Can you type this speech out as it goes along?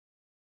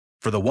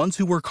For the ones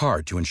who work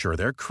hard to ensure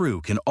their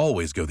crew can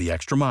always go the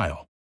extra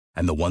mile,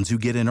 and the ones who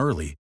get in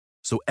early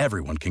so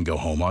everyone can go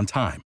home on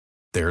time,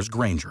 there's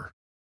Grainger,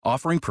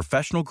 offering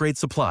professional-grade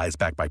supplies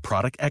backed by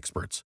product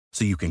experts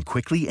so you can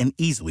quickly and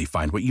easily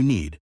find what you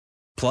need.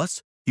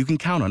 Plus, you can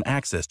count on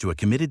access to a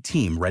committed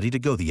team ready to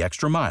go the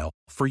extra mile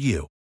for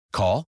you.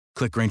 Call,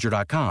 click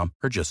Grainger.com,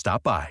 or just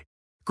stop by.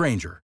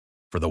 Grainger,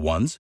 for the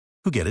ones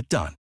who get it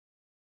done.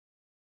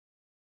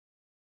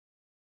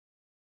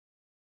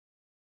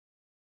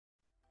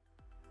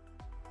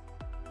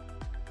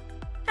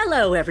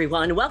 Hello,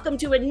 everyone. Welcome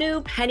to a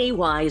new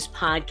Pennywise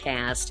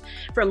podcast.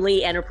 From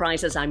Lee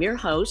Enterprises, I'm your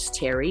host,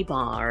 Terry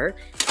Barr.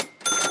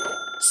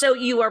 So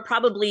you are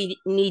probably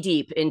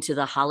knee-deep into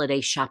the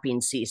holiday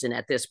shopping season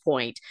at this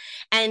point,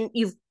 and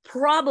you've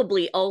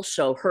probably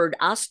also heard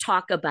us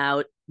talk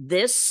about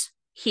this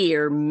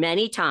here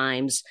many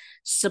times,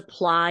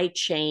 supply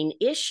chain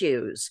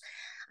issues.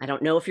 I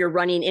don't know if you're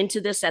running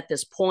into this at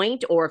this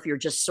point or if you're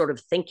just sort of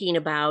thinking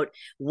about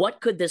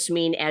what could this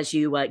mean as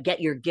you get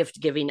your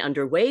gift giving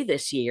underway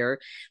this year.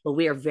 Well,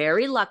 we are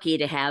very lucky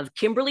to have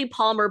Kimberly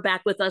Palmer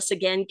back with us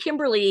again.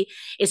 Kimberly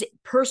is a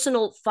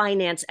personal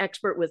finance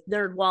expert with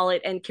NerdWallet.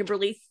 And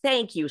Kimberly,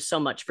 thank you so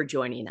much for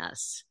joining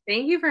us.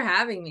 Thank you for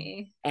having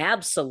me.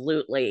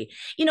 Absolutely.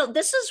 You know,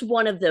 this is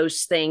one of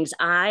those things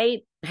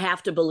I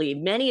have to believe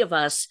many of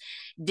us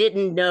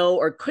didn't know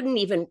or couldn't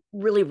even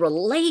really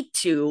relate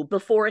to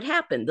before it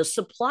happened, the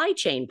supply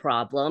chain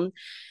problem.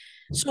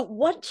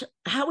 So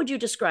how would you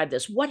describe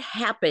this? What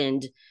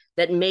happened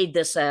that made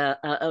this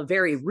a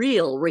very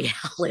real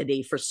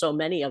reality for so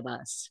many of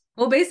us?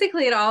 Well,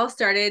 basically, it all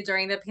started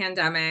during the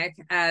pandemic,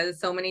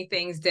 as so many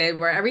things did,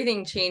 where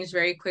everything changed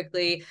very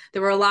quickly.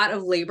 There were a lot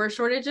of labor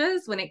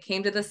shortages when it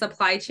came to the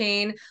supply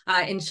chain.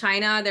 In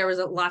China, there was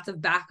lots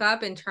of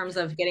backup in terms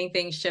of getting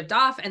things shipped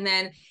off. And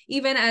then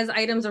even as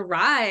items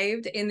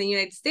arrived in the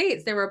United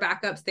States, there were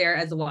backups there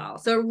as well.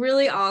 So it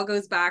really all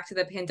goes back to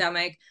the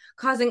pandemic,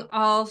 causing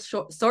all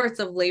sorts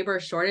of labor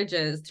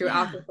shortages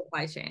throughout the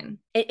supply chain.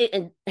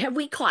 And have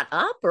we caught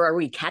up, or are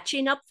we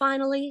catching up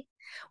finally?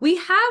 We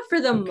have, for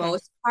the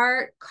most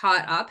part,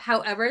 caught up.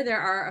 However, there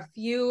are a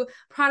few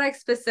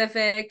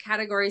product-specific,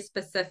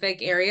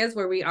 category-specific areas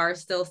where we are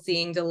still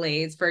seeing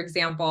delays. For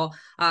example,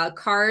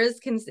 cars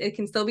can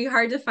still be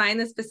hard to find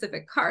the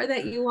specific car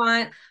that you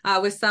want.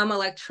 With some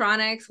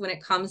electronics, when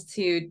it comes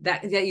to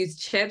that use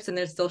chips, and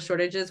there's still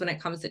shortages when it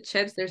comes to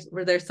chips,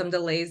 there's some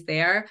delays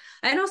there,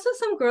 and also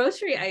some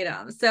grocery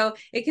items. So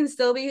it can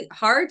still be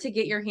hard to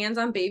get your hands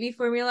on baby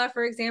formula,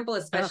 for example,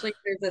 especially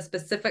if there's a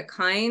specific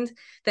kind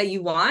that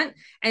you want.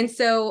 And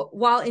so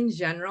while in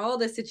general,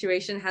 the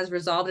situation has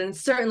resolved and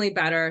it's certainly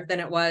better than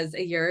it was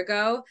a year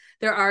ago,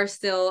 there are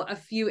still a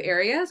few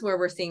areas where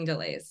we're seeing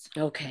delays.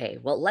 Okay,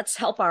 well, let's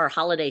help our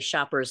holiday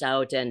shoppers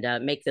out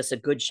and make this a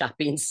good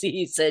shopping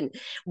season.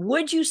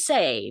 Would you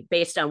say,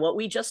 based on what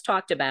we just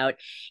talked about,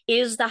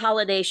 is the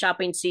holiday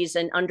shopping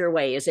season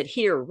underway? Is it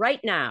here right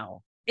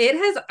now? It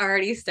has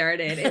already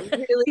started.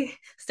 It really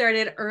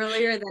started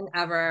earlier than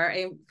ever.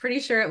 I'm pretty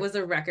sure it was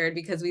a record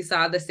because we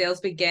saw the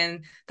sales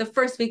begin the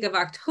first week of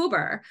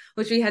October,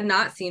 which we had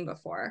not seen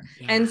before.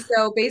 Yeah. And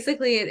so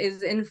basically it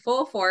is in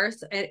full force.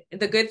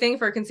 The good thing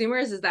for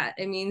consumers is that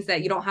it means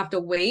that you don't have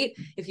to wait.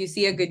 If you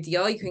see a good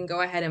deal, you can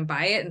go ahead and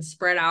buy it and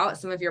spread out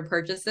some of your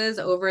purchases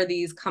over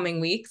these coming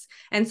weeks.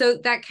 And so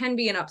that can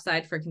be an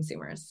upside for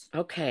consumers.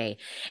 Okay.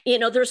 You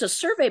know, there's a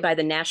survey by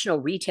the National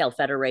Retail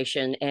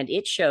Federation, and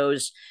it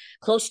shows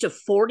close to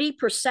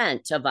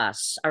 40% of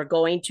us are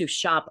going to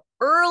shop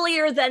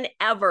earlier than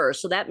ever.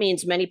 So that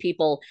means many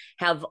people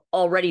have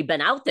already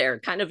been out there,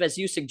 kind of as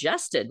you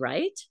suggested,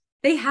 right?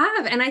 They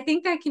have. And I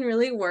think that can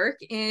really work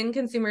in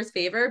consumers'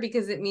 favor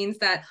because it means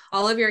that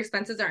all of your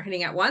expenses aren't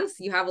hitting at once.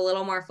 You have a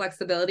little more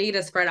flexibility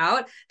to spread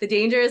out. The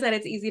danger is that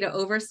it's easy to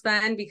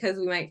overspend because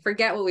we might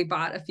forget what we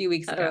bought a few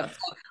weeks ago.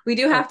 So we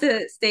do have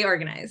to stay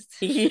organized.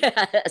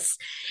 Yes.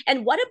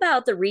 And what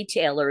about the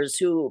retailers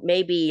who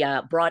maybe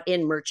brought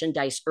in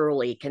merchandise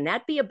early? Can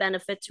that be a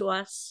benefit to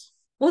us?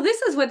 Well,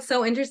 this is what's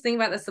so interesting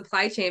about the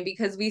supply chain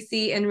because we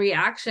see in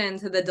reaction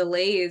to the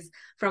delays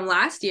from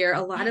last year,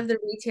 a lot of the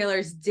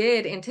retailers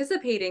did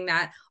anticipating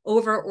that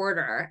over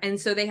order. And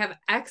so they have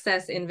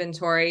excess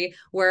inventory,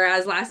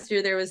 whereas last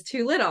year there was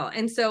too little.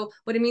 And so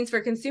what it means for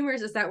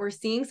consumers is that we're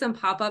seeing some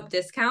pop-up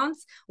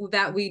discounts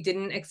that we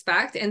didn't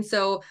expect. And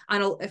so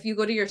if you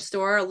go to your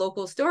store, a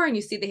local store, and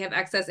you see they have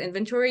excess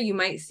inventory, you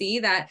might see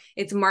that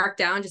it's marked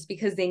down just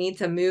because they need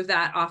to move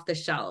that off the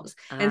shelves.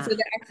 And so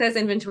the excess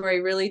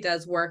inventory really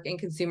does work in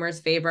consumers'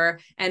 favor.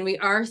 And we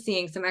are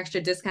seeing some extra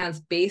discounts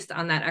based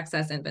on that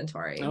excess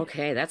inventory.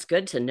 Okay, that's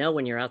good to know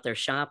when you're out there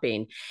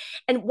shopping.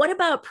 And what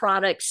about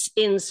products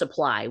in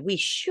supply? We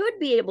should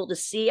be able to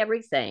see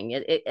everything.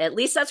 At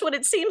least that's what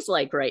it seems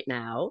like right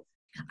now.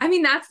 I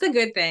mean, that's the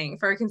good thing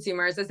for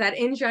consumers is that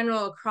in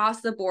general,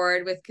 across the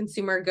board with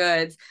consumer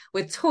goods,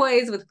 with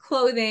toys, with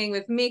clothing,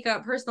 with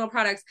makeup, personal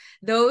products,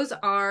 those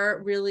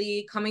are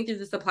really coming through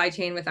the supply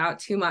chain without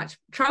too much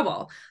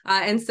trouble.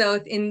 And so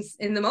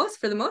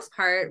for the most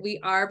part, we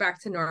are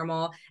back to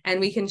normal and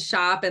we can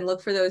shop and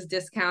look for those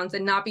discounts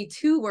and not be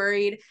too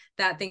worried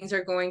that things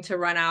are going to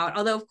run out.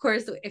 Although, of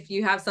course, if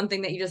you have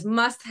something that you just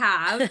must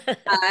have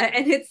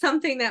and it's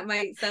something that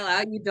might sell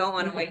out, you don't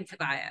want to wait to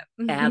buy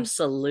it.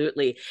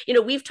 Absolutely. You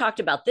know, we've talked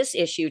about this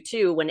issue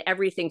too. When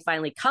everything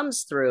finally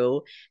comes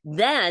through,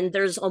 then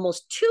there's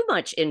almost too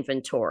much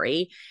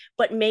inventory,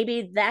 but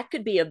maybe that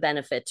could be a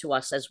benefit to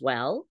us as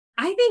well.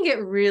 I think it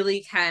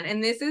really can.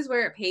 And this is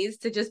where it pays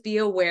to just be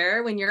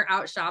aware when you're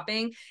out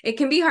shopping. It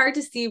can be hard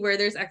to see where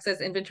there's excess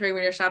inventory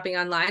when you're shopping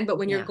online, but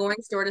when you're going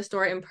store to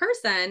store in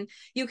person,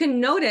 you can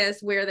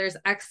notice where there's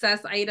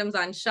excess items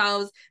on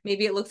shelves.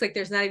 Maybe it looks like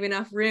there's not even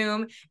enough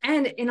room.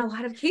 And in a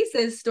lot of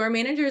cases, store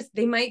managers,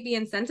 they might be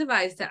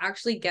incentivized to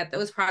actually get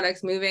those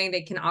products moving.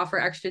 They can offer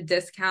extra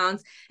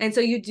discounts. And so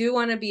you do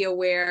want to be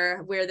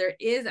aware where there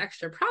is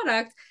extra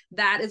product.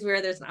 That is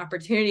where there's an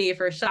opportunity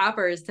for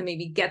shoppers to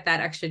maybe get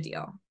that extra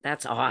deal.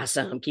 That's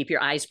awesome. Keep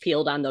your eyes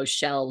peeled on those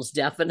shelves,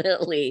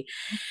 definitely.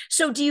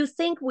 So, do you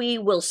think we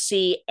will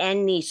see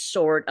any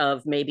sort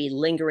of maybe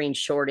lingering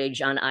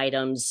shortage on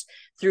items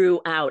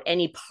throughout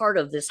any part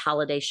of this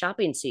holiday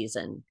shopping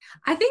season?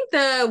 I think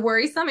the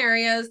worrisome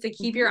areas to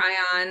keep your eye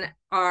on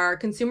are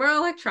consumer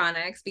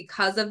electronics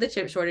because of the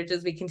chip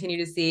shortages we continue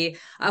to see.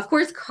 Of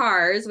course,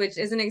 cars, which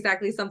isn't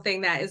exactly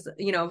something that is,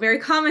 very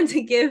common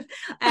to give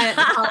at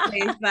the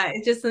holidays, but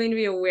it's just something to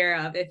be aware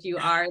of if you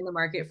are in the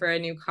market for a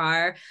new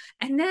car.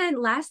 And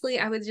then lastly,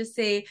 I would just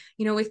say,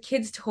 with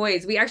kids'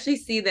 toys, we actually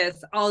see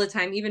this all the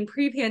time. Even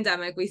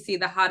pre-pandemic, we see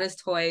the hottest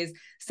toys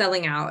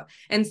selling out.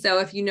 And so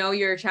if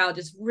your child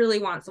just really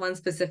wants one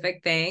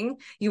specific thing,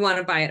 you want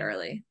to buy it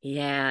early.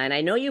 Yeah. And I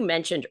know you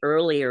mentioned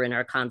earlier in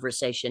our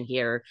conversation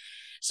here,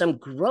 some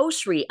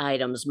grocery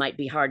items might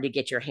be hard to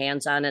get your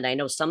hands on. And I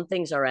know some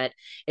things are at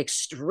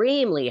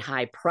extremely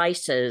high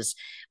prices,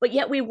 but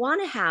yet we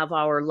want to have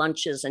our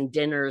lunches and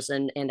dinners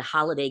and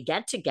holiday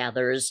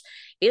get-togethers.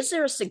 Is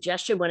there a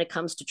suggestion when it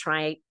comes to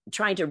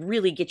trying to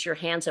really get your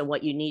hands on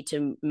what you need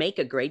to make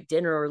a great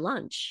dinner or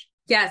lunch?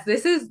 Yes,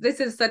 this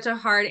is such a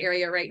hard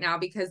area right now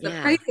because the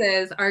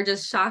prices are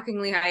just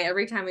shockingly high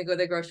every time we go to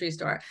the grocery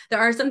store. There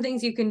are some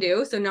things you can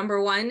do. So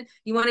number one,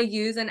 you want to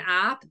use an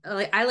app.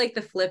 I like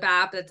the Flip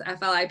app, that's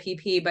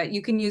FLIPP, but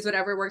you can use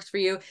whatever works for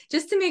you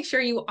just to make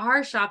sure you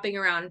are shopping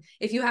around.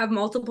 If you have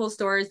multiple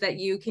stores that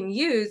you can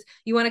use,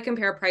 you want to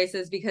compare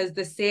prices because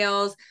the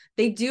sales,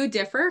 they do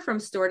differ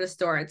from store to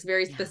store. It's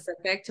very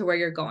specific to where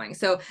you're going.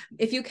 So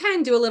if you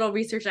can do a little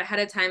research ahead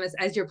of time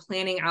as you're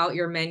planning out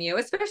your menu,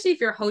 especially if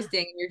you're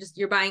hosting and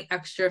you're buying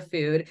extra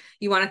food,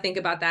 you want to think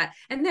about that.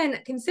 And then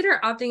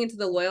consider opting into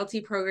the loyalty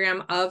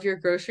program of your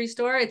grocery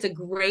store. It's a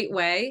great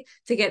way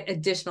to get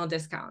additional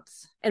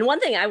discounts. And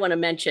one thing I want to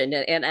mention,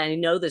 and I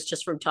know this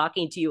just from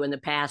talking to you in the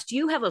past,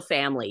 you have a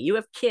family, you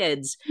have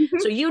kids,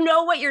 so you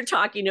know what you're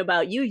talking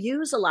about. You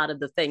use a lot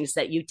of the things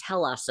that you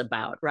tell us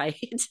about, right?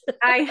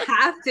 I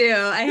have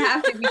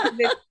to because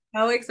it's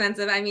so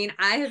expensive. I mean,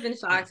 I have been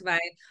shocked by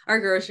our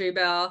grocery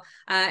bill.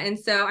 And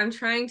so I'm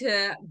trying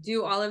to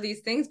do all of these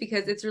things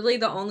because it's really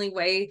the only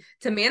way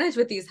to manage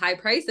with these high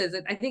prices.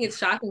 I think it's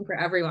shocking for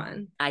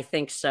everyone. I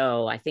think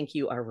so. I think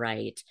you are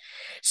right.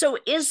 So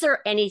is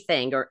there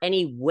anything or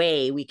any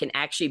way we can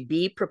actually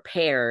be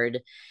prepared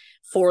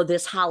for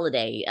this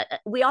holiday?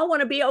 We all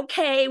want to be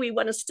okay. We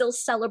want to still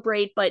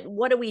celebrate, but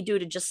what do we do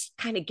to just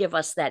kind of give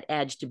us that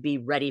edge to be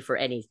ready for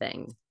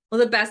anything? Well,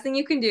 the best thing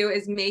you can do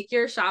is make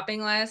your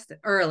shopping list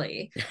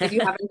early. If you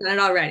haven't done it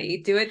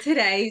already, do it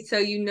today so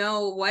you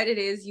know what it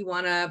is you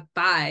want to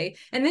buy.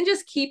 And then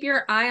just keep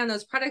your eye on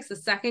those products. The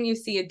second you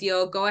see a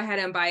deal, go ahead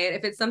and buy it.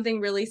 If it's something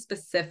really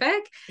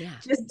specific,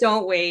 just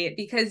don't wait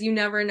because you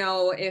never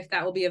know if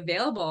that will be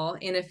available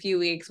in a few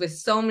weeks with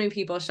so many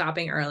people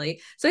shopping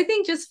early. So I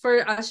think just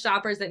for us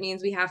shoppers, that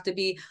means we have to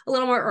be a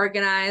little more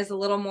organized, a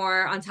little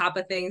more on top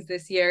of things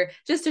this year,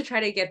 just to try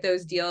to get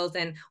those deals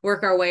and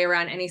work our way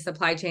around any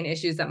supply chain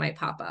issues that might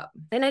pop up.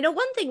 And I know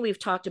one thing we've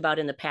talked about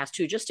in the past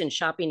too, just in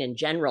shopping in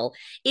general,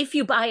 if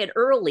you buy it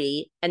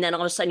early and then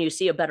all of a sudden you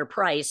see a better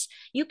price,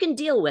 you can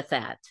deal with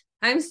that.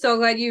 I'm so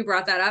glad you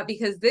brought that up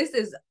because this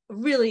is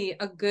really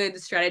a good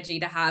strategy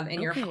to have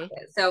in your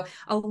pocket. So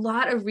a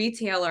lot of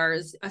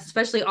retailers,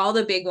 especially all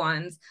the big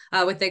ones,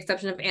 with the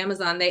exception of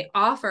Amazon, they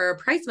offer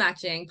price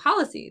matching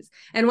policies.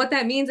 And what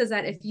that means is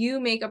that if you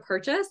make a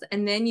purchase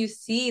and then you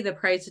see the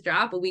price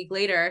drop a week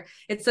later,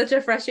 it's such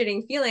a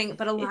frustrating feeling,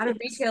 but a lot of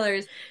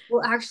retailers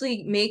will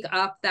actually make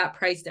up that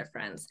price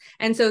difference.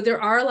 And so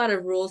there are a lot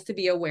of rules to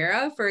be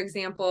aware of. For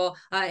example,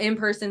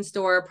 in-person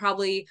store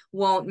probably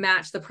won't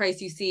match the price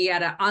you see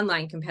at an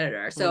online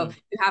competitor. So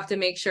you have to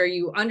make sure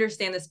you understand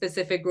understand the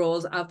specific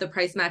rules of the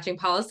price matching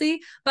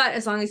policy. But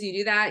as long as you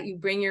do that, you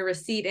bring your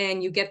receipt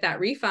in, you get that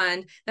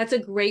refund. That's a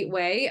great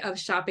way of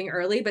shopping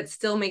early, but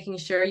still making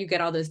sure you get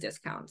all those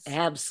discounts.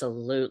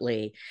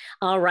 Absolutely.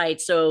 All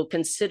right. So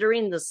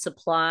considering the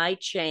supply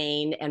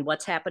chain and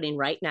what's happening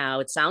right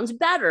now, it sounds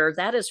better.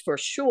 That is for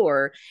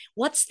sure.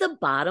 What's the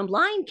bottom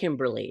line,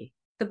 Kimberly?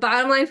 The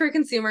bottom line for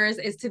consumers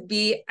is to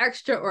be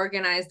extra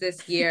organized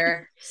this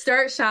year.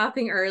 Start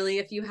shopping early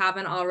if you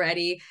haven't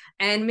already,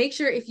 and make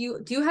sure if you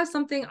do have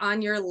something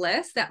on your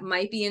list that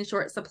might be in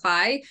short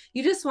supply,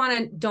 you just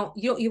want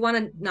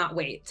to not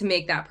wait to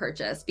make that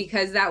purchase,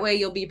 because that way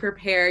you'll be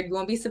prepared. You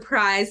won't be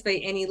surprised by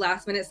any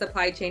last minute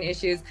supply chain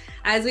issues.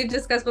 As we've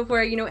discussed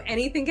before,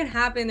 anything can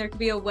happen. There could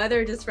be a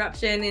weather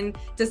disruption in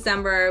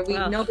December.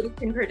 Nobody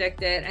can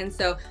predict it. And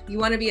so you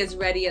want to be as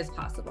ready as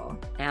possible.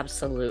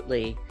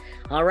 Absolutely.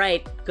 All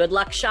right. Good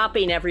luck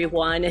shopping,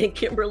 everyone. And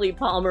Kimberly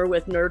Palmer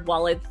with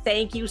NerdWallet,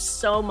 thank you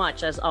so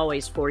much, as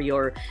always, for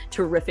your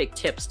terrific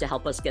tips to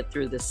help us get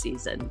through this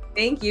season.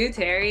 Thank you,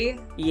 Terry.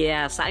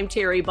 Yes, I'm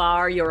Terry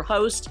Barr, your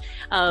host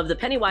of the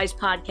Pennywise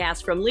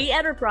podcast from Lee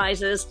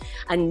Enterprises.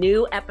 A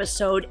new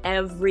episode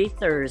every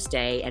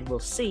Thursday, and we'll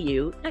see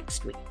you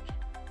next week.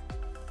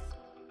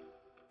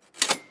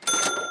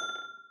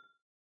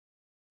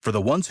 For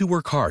the ones who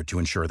work hard to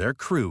ensure their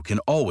crew can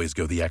always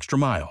go the extra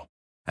mile,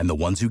 and the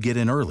ones who get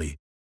in early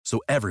so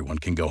everyone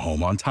can go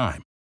home on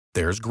time,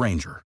 there's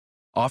Grainger,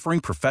 offering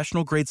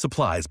professional-grade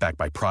supplies backed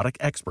by product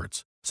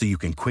experts so you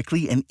can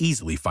quickly and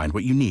easily find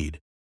what you need.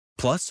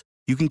 Plus,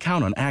 you can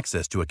count on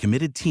access to a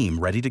committed team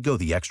ready to go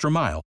the extra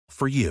mile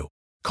for you.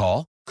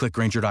 Call, click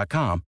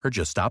Grainger.com, or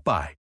just stop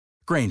by.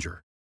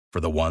 Grainger, for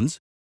the ones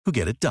who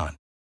get it done.